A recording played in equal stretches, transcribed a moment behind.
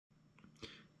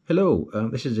Hello,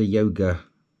 this is a yoga,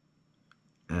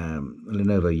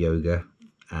 Lenovo YOGA,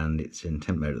 and it's in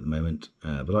temp mode at the moment.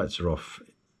 The lights are off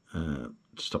to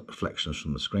stop reflections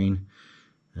from the screen.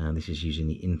 This is using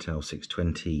the Intel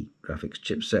 620 graphics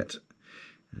chipset,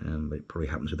 but it probably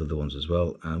happens with other ones as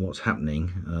well. And what's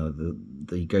happening,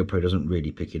 the GoPro doesn't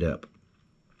really pick it up,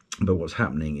 but what's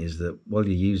happening is that while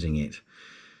you're using it,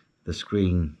 the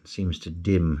screen seems to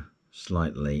dim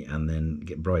slightly and then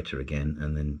get brighter again,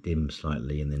 and then dim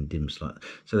slightly and then dim slightly.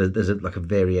 So there's like a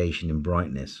variation in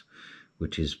brightness,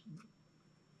 which you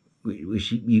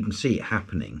can see it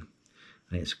happening,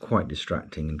 and it's quite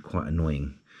distracting and quite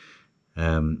annoying.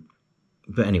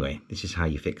 But anyway, this is how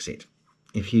you fix it.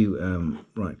 If you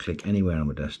right click anywhere on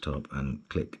the desktop and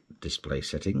click display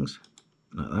settings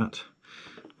like that,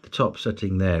 the top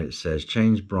setting there, it says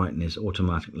change brightness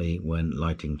automatically when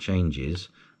lighting changes.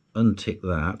 Untick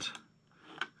that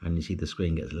and you see the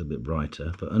screen gets a little bit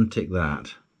brighter, but untick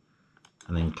that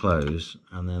and then close,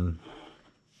 and then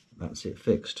that's it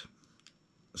fixed.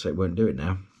 So it won't do it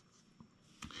now.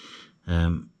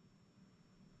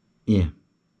 Yeah,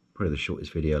 probably the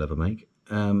shortest video I'll ever make.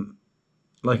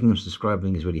 Liking and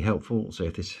subscribing is really helpful, so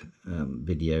if this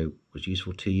video was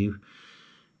useful to you,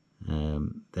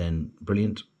 then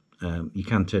brilliant. You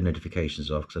can turn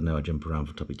notifications off, because I know I jump around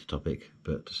from topic to topic,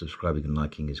 but subscribing and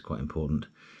liking is quite important.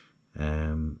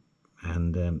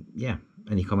 Yeah,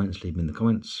 any comments, leave them in the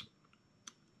comments,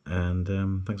 and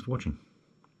thanks for watching.